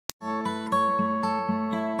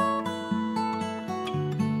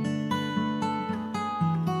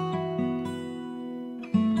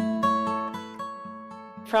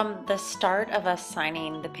From the start of us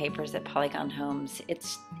signing the papers at Polygon Homes,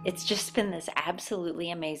 it's just been this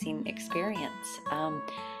absolutely amazing experience.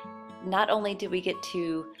 Not only do we get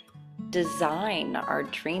to design our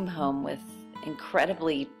dream home with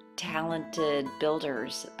incredibly talented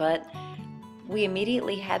builders, but we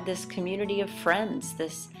immediately had this community of friends,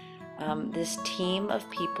 this team of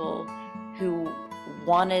people who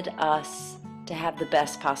wanted us to have the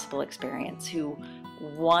best possible experience, who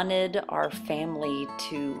wanted our family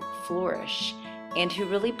to flourish, and who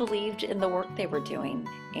really believed in the work they were doing.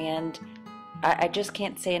 And I just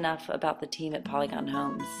can't say enough about the team at Polygon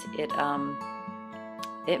Homes.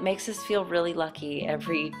 It makes us feel really lucky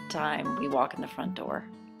every time we walk in the front door.